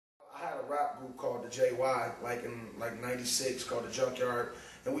rap group called the JY, like in '96, called the Junkyard,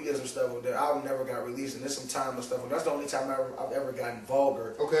 and we did some stuff with that. The album never got released, and there's some timeless stuff. And that's the only time I've ever gotten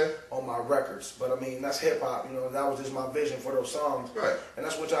vulgar on my records. But I mean, that's hip hop. You know, that was just my vision for those songs. Right. And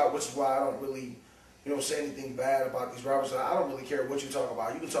that's which is why I don't really, you know, say anything bad about these rappers. I don't really care what you talk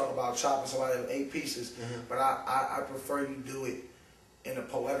about. You can talk about chopping somebody in 8 pieces, but I prefer you do it in a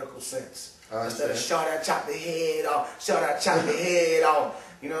poetical sense. Instead of shout out, chop the head off, shout out, chop the head off.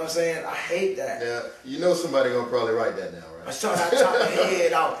 You know what I'm saying? I hate that. Yeah, you know somebody gonna probably write that now, right? Shout out, chop the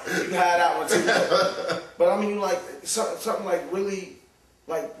head off. You can have that one too. But I mean, like something like really,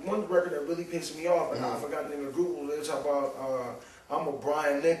 like one record that really pissed me off, and I forgot the name of the group. They talk about I'm a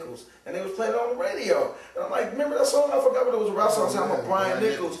Brian Nichols, and they was playing it on the radio. And I'm like, remember that song? I forgot what it was a rap song. I'm a Brian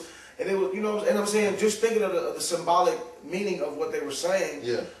Nichols. And it was, you know, and I'm saying, just thinking of the symbolic meaning of what they were saying.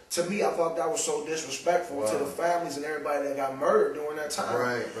 Yeah. To me, I thought that was so disrespectful to the families and everybody that got murdered during that time.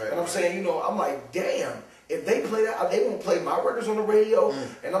 Right. And I'm saying, you know, I'm like, damn, if they play that, they won't play my records on the radio.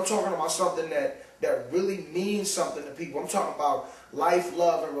 And I'm talking about something that really means something to people. I'm talking about life,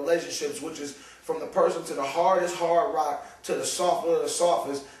 love, and relationships, which is from the person to the hardest hard rock to the softest of the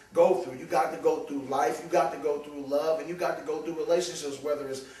softest. Go through. You got to go through life. You got to go through love, and you got to go through relationships, whether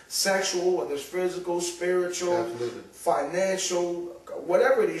it's sexual, whether it's physical, spiritual, financial,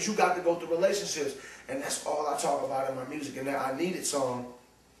 whatever it is. You got to go through relationships, and that's all I talk about in my music. And that I Need It song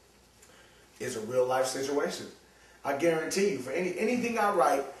is a real life situation. I guarantee you, for anything I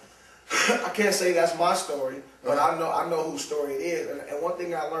write, I can't say that's my story, but I know whose story it is. And one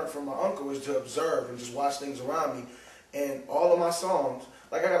thing I learned from my uncle is to observe and just watch things around me. And all of my songs.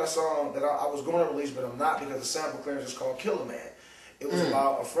 Like I got a song that I was going to release, but I'm not because the sample clearance is called Killer Man. It was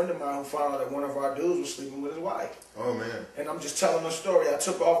about a friend of mine who found out that one of our dudes was sleeping with his wife. Oh, man. And I'm just telling a story. I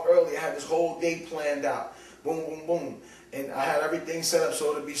took off early. I had this whole date planned out. Boom, boom, boom. And I had everything set up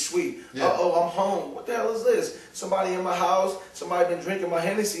so it'd be sweet. Yeah. Uh-oh, I'm home. What the hell is this? Somebody in my house. Somebody been drinking my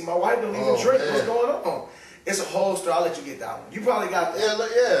Hennessy. My wife don't even drink. Man. What's going on? It's a whole story. I'll let you get that one. You probably got that.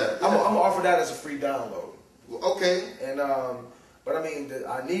 Yeah. I'm going to offer that as a free download. Okay. And, but I mean, the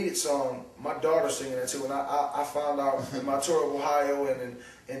I Need It song, my daughter's singing it too, and I found out in my tour of Ohio and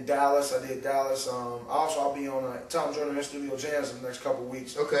in Dallas, I did Dallas. Also, I'll be on Tom Jordan in Studio Jams in the next couple of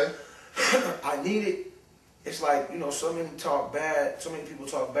weeks. Okay. I Need It. It's like, you know, so many people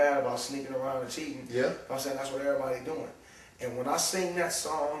talk bad about sneaking around and cheating. Yeah. I'm saying that's what everybody's doing. And when I sing that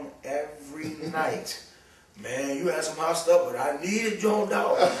song every night, man, you had some hot stuff, but I need it, John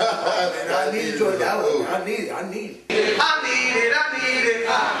Dog. I need it, John Dog. I need it. I need it. I need it. I need it.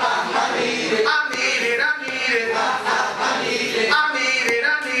 I need it. I need it. I need it. I need it. I need it. I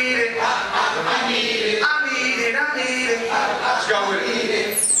need it. I need it. I need it. I need it. Let's go with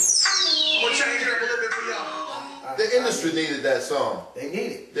it. I'm gonna change it up a little bit for y'all. The industry needed that song. They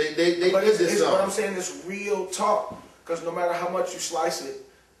need it. They needed this song. What I'm saying is real talk, because no matter how much you slice it,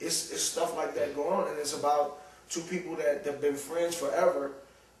 it's stuff like that going on, and it's about two people that have been friends forever,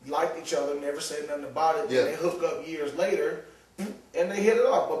 liked each other, never said nothing about it, and they hook up years later, and they hit it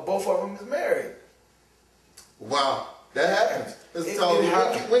off, but both of them is married. Wow, that happens.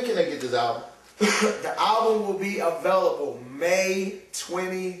 When can they get this album? The album will be available May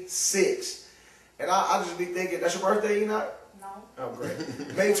 26th, and I just be thinking, that's your birthday, Enoch? No. Oh, great.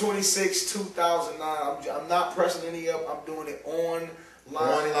 May 26, 2009. I'm not pressing any up. I'm doing it online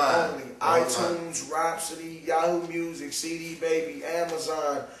only. iTunes, Rhapsody, Yahoo Music, CD Baby,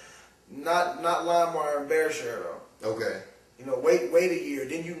 Amazon. Not LimeWire and BearShare though. Okay. You know, wait a year,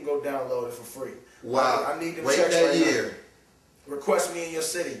 then you can go download it for free. Wow. I need them checks right now. Request me in your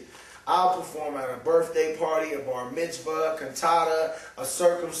city. I'll perform at a birthday party, a bar mitzvah, a cantata, a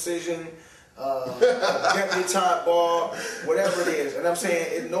circumcision, a debutante ball, whatever it is. And I'm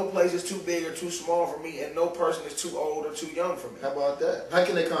saying no place is too big or too small for me, and no person is too old or too young for me. How about that? How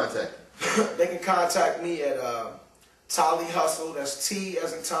can they contact you? They can contact me at Tolly Hustle. That's T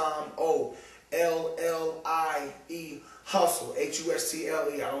as in Tom, O, L-L-I-E, Hustle,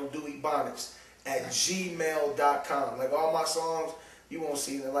 H-U-S-T-L-E. I don't do ebonics. At gmail.com. Like all my songs, you won't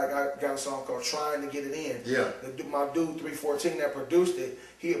see it. Like I got a song called Trying to Get It In. Yeah. My dude 314 that produced it,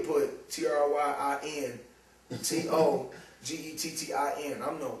 he had put T-R-Y-I-N T-O-G-E-T-T-I-N.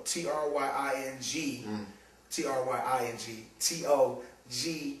 I'm no T-R-Y-I-N-G T-R-Y-I-N-G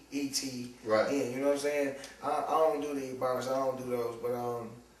T-O-G-E-T-N. Right. You know what I'm saying? I don't do the ebonics. I don't do those. But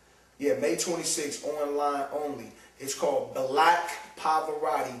yeah, May 26th, online only. It's called BLAQ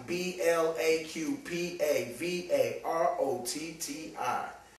PAVAROTTI. BLAQ PAVAROTTI.